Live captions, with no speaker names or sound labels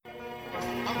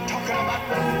talking about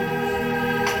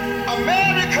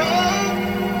America,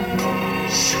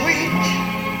 sweet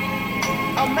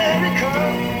America.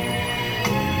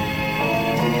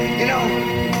 You know,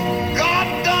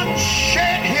 God done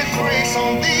shed his grace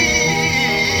on thee.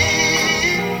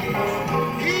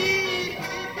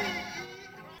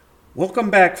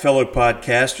 Welcome back, fellow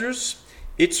podcasters.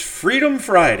 It's Freedom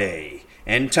Friday,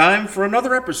 and time for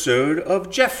another episode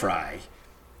of Jeff Fry,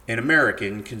 an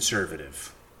American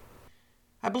conservative.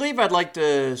 I believe I'd like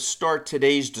to start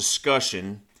today's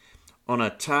discussion on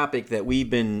a topic that we've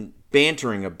been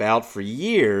bantering about for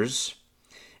years,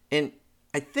 and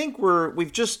I think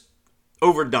we've just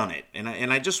overdone it, and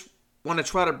I just want to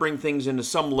try to bring things into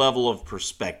some level of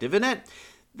perspective, and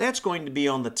that's going to be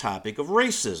on the topic of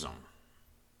racism.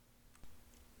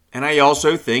 And I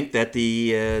also think that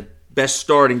the best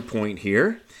starting point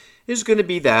here is going to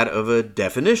be that of a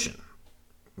definition.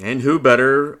 And who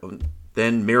better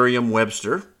than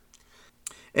Merriam-Webster?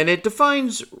 And it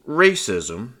defines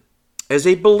racism as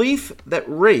a belief that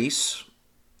race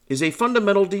is a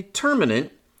fundamental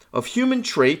determinant of human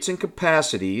traits and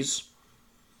capacities,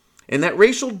 and that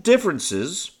racial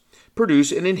differences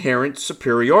produce an inherent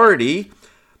superiority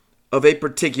of a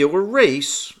particular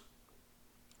race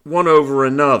one over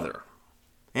another.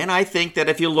 And I think that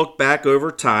if you look back over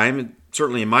time,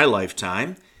 certainly in my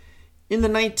lifetime, in the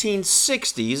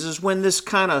 1960s is when this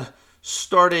kind of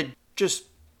started just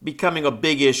becoming a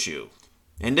big issue.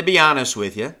 And to be honest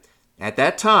with you, at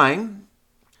that time,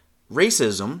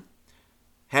 racism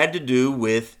had to do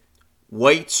with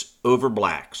whites over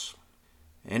blacks.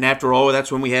 And after all,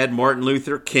 that's when we had Martin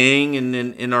Luther King and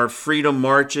in our freedom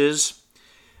marches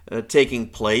taking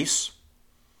place.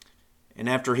 And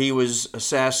after he was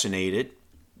assassinated,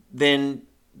 then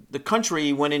the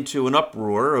country went into an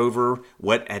uproar over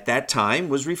what at that time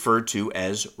was referred to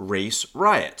as race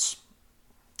riots.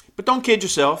 But don't kid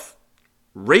yourself,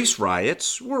 race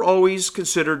riots were always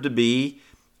considered to be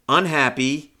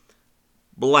unhappy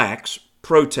blacks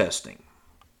protesting.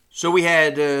 So we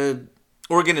had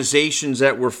organizations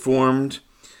that were formed.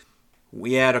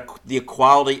 We had the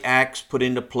Equality Acts put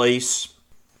into place.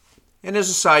 And as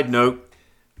a side note,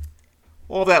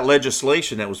 all that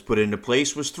legislation that was put into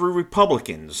place was through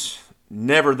Republicans,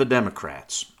 never the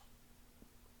Democrats.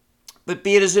 But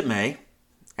be it as it may,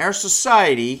 our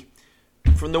society,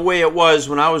 from the way it was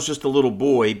when I was just a little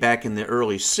boy back in the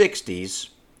early 60s,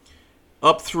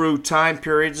 up through time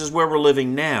periods as where we're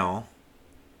living now,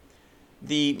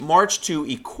 the march to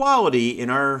equality in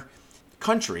our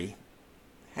country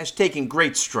has taken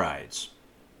great strides.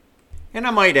 And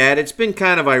I might add, it's been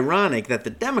kind of ironic that the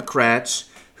Democrats,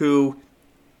 who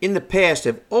in the past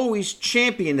have always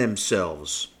championed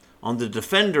themselves on the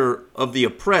defender of the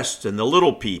oppressed and the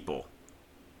little people,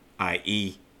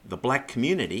 i.e. the black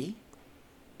community,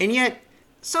 and yet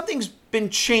something's been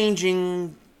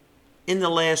changing in the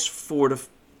last 4 to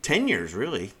 10 years,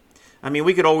 really. I mean,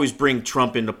 we could always bring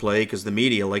Trump into play because the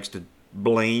media likes to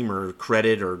blame or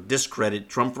credit or discredit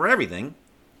Trump for everything.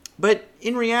 But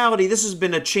in reality, this has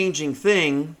been a changing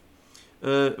thing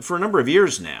for a number of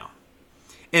years now.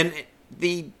 And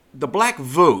the black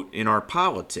vote in our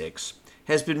politics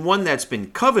has been one that's been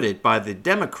coveted by the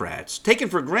Democrats, taken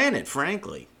for granted,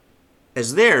 frankly,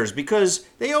 as theirs, because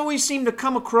they always seem to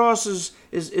come across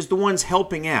as the ones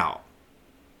helping out.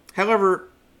 However,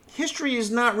 history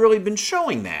has not really been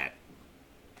showing that.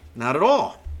 Not at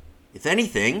all. If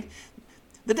anything,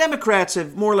 the Democrats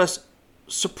have more or less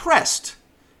suppressed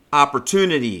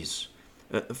opportunities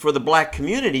for the black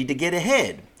community to get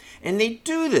ahead. And they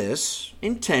do this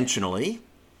intentionally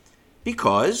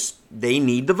because they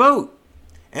need the vote.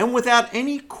 And without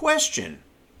any question,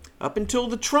 up until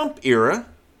the Trump era,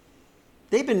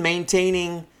 they've been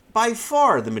maintaining by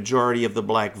far the majority of the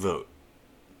black vote.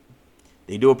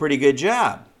 They do a pretty good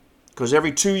job because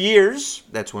every 2 years,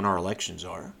 that's when our elections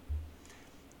are,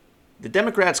 the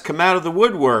Democrats come out of the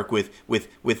woodwork with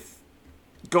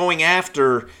going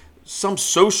after some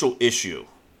social issue.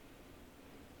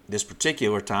 This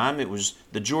particular time, it was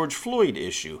the George Floyd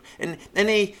issue. And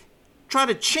they try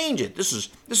to change it. This is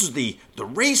the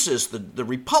racists, the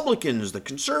Republicans, the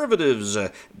conservatives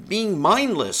being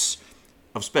mindless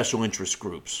of special interest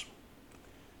groups.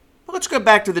 But let's go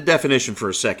back to the definition for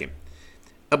a second.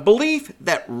 A belief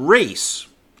that race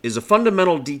is a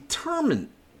fundamental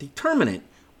determinant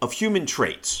of human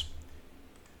traits.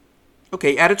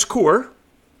 Okay, at its core,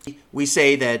 we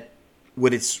say that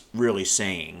what it's really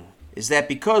saying is that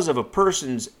because of a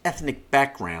person's ethnic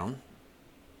background,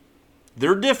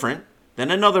 they're different than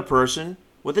another person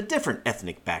with a different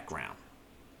ethnic background.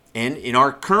 And in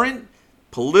our current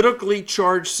politically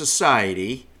charged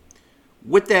society,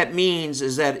 what that means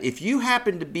is that if you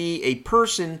happen to be a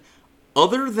person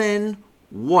other than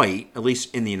white, at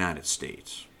least in the United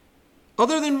States,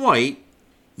 other than white,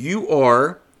 you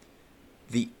are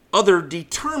the other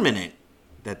determinant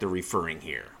that they're referring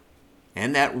here.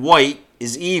 And that white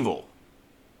is evil.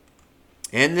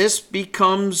 And this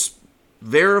becomes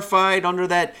verified under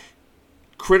that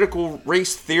critical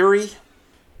race theory,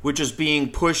 which is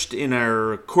being pushed in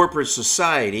our corporate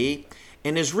society.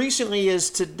 And as recently as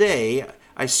today,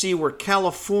 I see where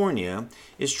California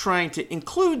is trying to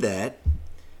include that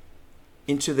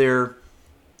into their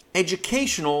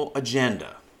educational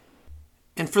agenda.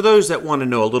 And for those that want to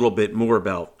know a little bit more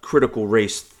about critical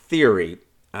race theory,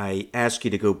 I ask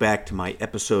you to go back to my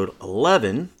episode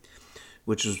 11,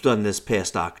 which was done this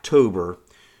past October,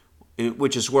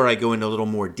 which is where I go into a little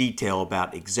more detail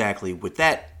about exactly what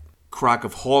that crock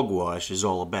of hogwash is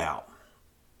all about.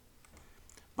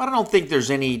 But I don't think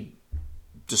there's any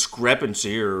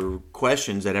discrepancy or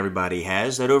questions that everybody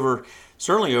has that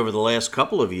certainly over the last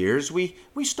couple of years, we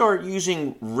start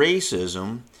using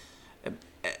racism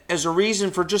as a reason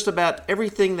for just about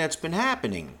everything that's been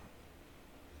happening.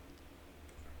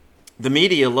 The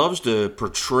media loves to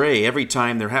portray every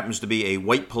time there happens to be a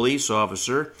white police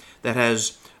officer that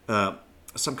has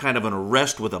some kind of an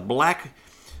arrest with a black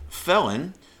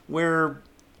felon where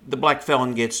the black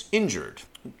felon gets injured.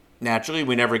 Naturally,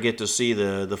 we never get to see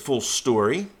the full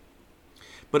story,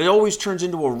 but it always turns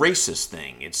into a racist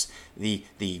thing. It's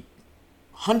the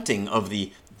hunting of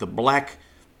the black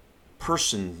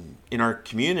person in our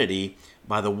community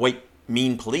by the white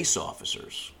mean police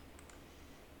officers.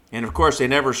 And of course, they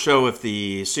never show if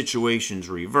the situation's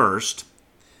reversed.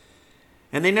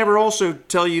 And they never also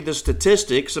tell you the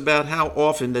statistics about how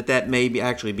often that may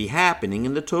actually be happening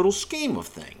in the total scheme of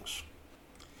things.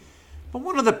 But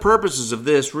one of the purposes of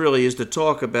this really is to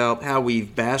talk about how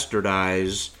we've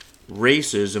bastardized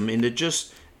racism into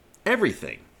just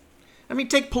everything. I mean,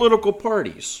 take political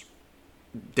parties.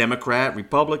 Democrat,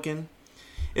 Republican.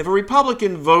 If a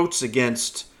Republican votes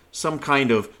against some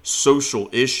kind of social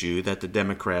issue that the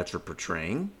Democrats are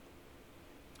portraying,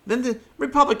 then the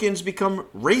Republicans become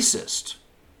racist.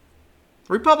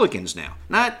 Republicans now,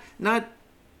 not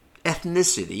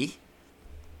ethnicity,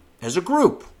 as a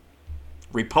group.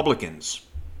 Republicans.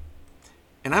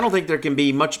 And I don't think there can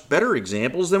be much better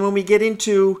examples than when we get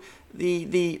into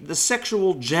the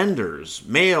sexual genders,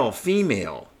 male,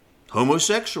 female,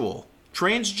 homosexual,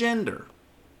 transgender,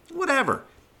 whatever.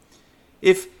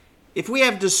 If we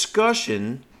have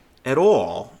discussion at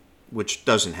all, which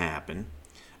doesn't happen,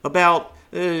 about,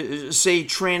 say,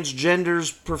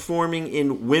 transgenders performing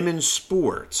in women's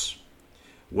sports,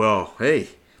 well, hey,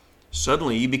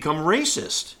 suddenly you become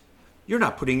racist. You're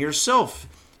not putting yourself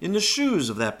in the shoes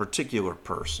of that particular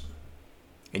person.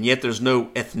 And yet there's no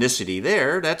ethnicity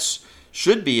there. That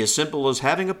should be as simple as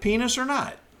having a penis or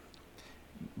not.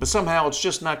 But somehow it's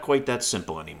just not quite that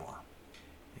simple anymore.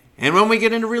 And when we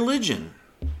get into religion,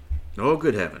 oh,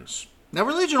 good heavens. Now,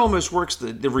 religion almost works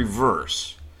the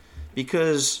reverse,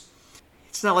 because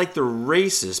it's not like they're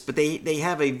racist, but they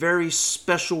have a very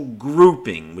special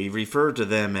grouping. We refer to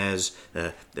them as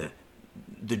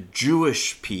the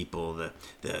Jewish people,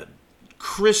 the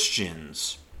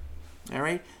Christians. All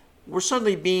right? We're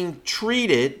suddenly being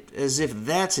treated as if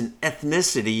that's an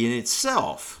ethnicity in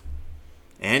itself.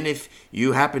 And if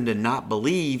you happen to not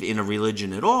believe in a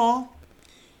religion at all,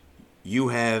 you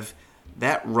have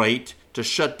that right to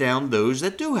shut down those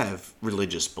that do have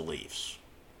religious beliefs.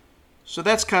 So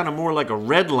that's kind of more like a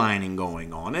redlining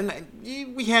going on. And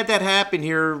we had that happen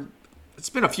here, it's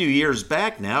been a few years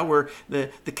back now, where the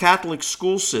Catholic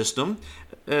school system,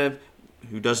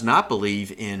 who does not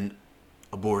believe in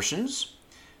abortions,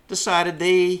 decided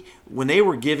when they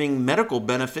were giving medical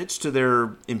benefits to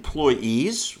their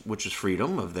employees, which is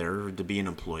freedom of to be an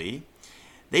employee,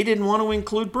 they didn't want to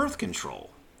include birth control.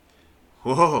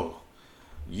 Whoa,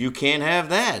 you can't have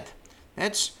that.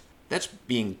 That's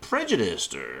being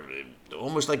prejudiced, or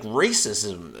almost like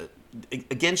racism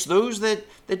against those that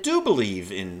do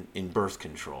believe in birth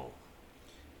control.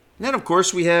 And then, of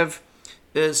course, we have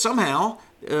somehow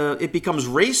it becomes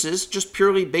racist just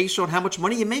purely based on how much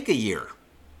money you make a year.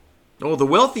 Oh, the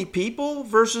wealthy people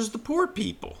versus the poor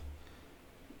people.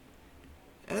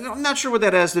 And I'm not sure what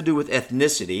that has to do with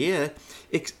ethnicity,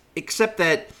 except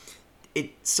that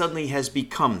it suddenly has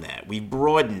become that. We've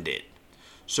broadened it.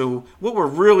 So what we're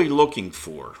really looking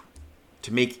for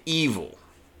to make evil.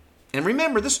 And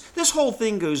remember, this whole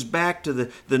thing goes back to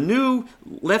the new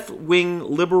left-wing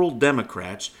liberal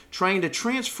Democrats trying to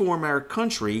transform our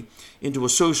country into a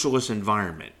socialist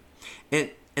environment. And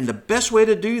the best way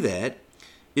to do that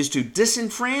is to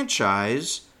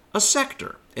disenfranchise a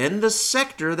sector. And the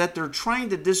sector that they're trying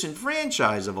to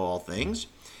disenfranchise, of all things,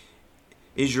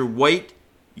 is your white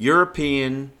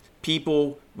European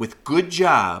people with good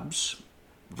jobs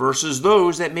versus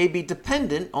those that may be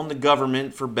dependent on the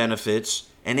government for benefits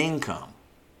and income.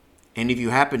 And if you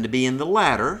happen to be in the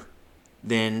latter,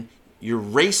 then you're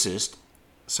racist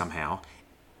somehow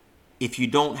if you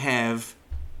don't have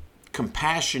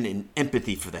compassion and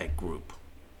empathy for that group.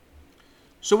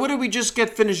 So what did we just get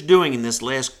finished doing in this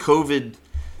last COVID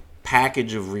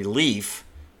package of relief,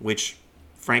 which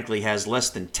frankly has less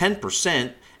than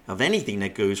 10% of anything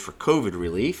that goes for COVID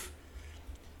relief?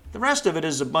 The rest of it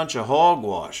is a bunch of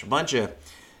hogwash, a bunch of,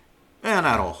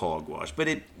 not all hogwash, but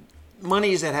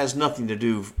monies that has nothing to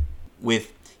do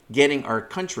with getting our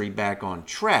country back on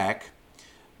track.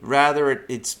 Rather,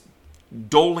 it's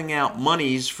doling out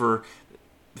monies for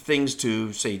things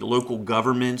to, say, local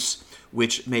governments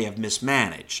which may have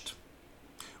mismanaged.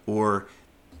 Or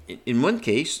in one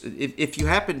case, if you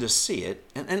happen to see it,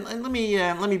 and let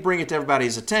me bring it to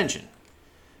everybody's attention,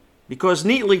 because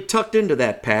neatly tucked into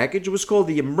that package was called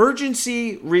the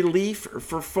Emergency Relief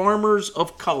for Farmers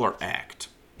of Color Act.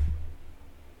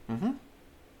 Now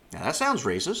that sounds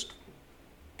racist.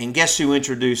 And guess who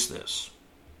introduced this?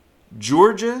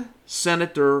 Georgia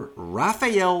Senator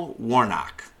Raphael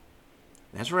Warnock.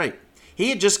 That's right. He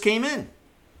had just came in.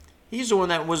 He's the one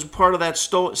that was part of that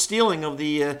stealing of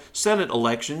the Senate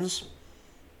elections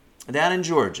down in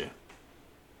Georgia.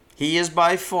 He is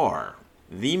by far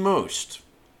the most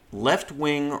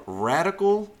left-wing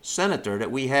radical senator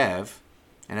that we have,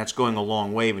 and that's going a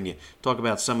long way when you talk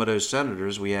about some of those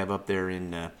senators we have up there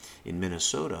in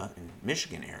Minnesota and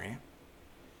Michigan area.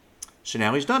 So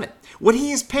now he's done it. What he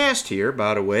has passed here,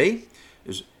 by the way,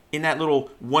 is in that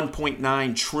little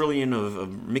 1.9 trillion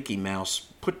of Mickey Mouse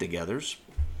put-togethers,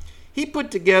 he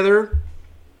put together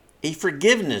a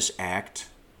forgiveness act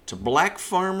to black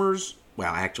farmers.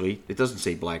 Well, actually, it doesn't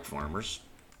say black farmers.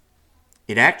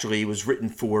 It actually was written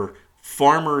for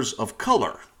farmers of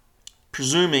color,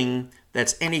 presuming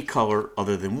that's any color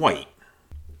other than white.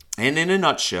 And in a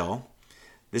nutshell,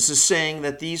 this is saying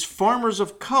that these farmers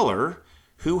of color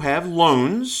who have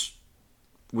loans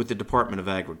with the Department of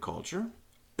Agriculture,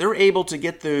 they're able to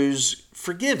get those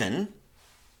forgiven,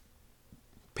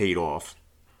 paid off,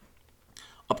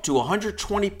 up to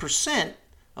 120%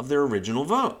 of their original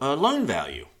loan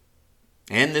value.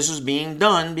 And this is being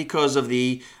done because of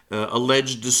the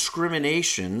alleged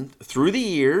discrimination through the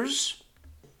years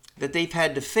that they've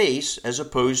had to face as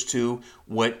opposed to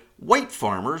what white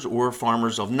farmers or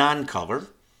farmers of non-color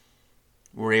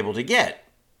were able to get.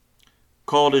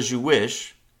 Call it as you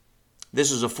wish. This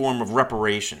is a form of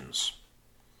reparations.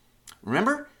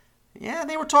 Remember? Yeah,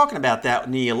 they were talking about that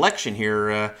in the election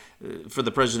here for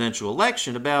the presidential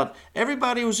election, about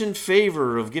everybody was in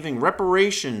favor of giving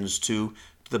reparations to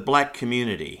the black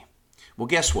community. Well,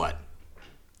 guess what?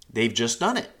 They've just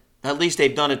done it. At least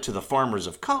they've done it to the farmers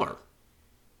of color.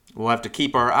 We'll have to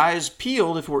keep our eyes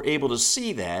peeled if we're able to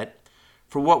see that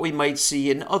for what we might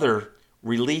see in other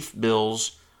relief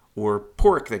bills or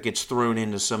pork that gets thrown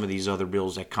into some of these other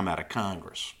bills that come out of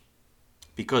Congress.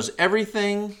 Because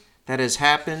everything that has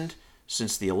happened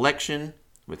since the election,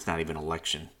 well, it's not even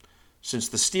election, since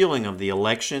the stealing of the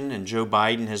election and Joe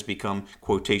Biden has become,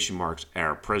 quotation marks,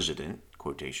 our president,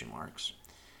 quotation marks,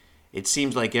 it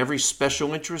seems like every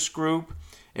special interest group,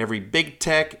 every big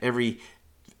tech,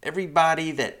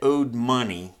 everybody that owed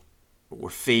money or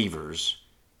favors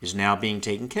is now being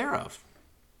taken care of.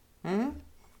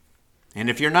 And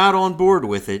if you're not on board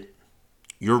with it,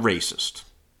 you're racist.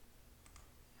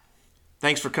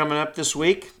 Thanks for coming up this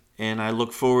week, and I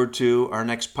look forward to our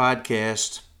next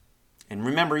podcast. And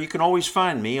remember, you can always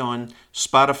find me on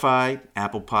Spotify,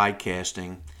 Apple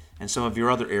Podcasting, and some of your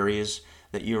other areas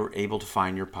that you're able to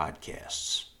find your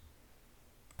podcasts.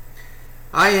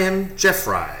 I am Jeff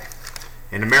Fry,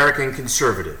 an American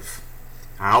conservative.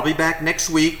 I'll be back next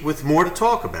week with more to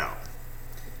talk about.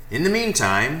 In the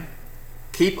meantime,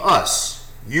 keep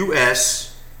us,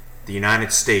 U.S., the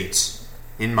United States,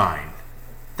 in mind.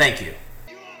 Thank you.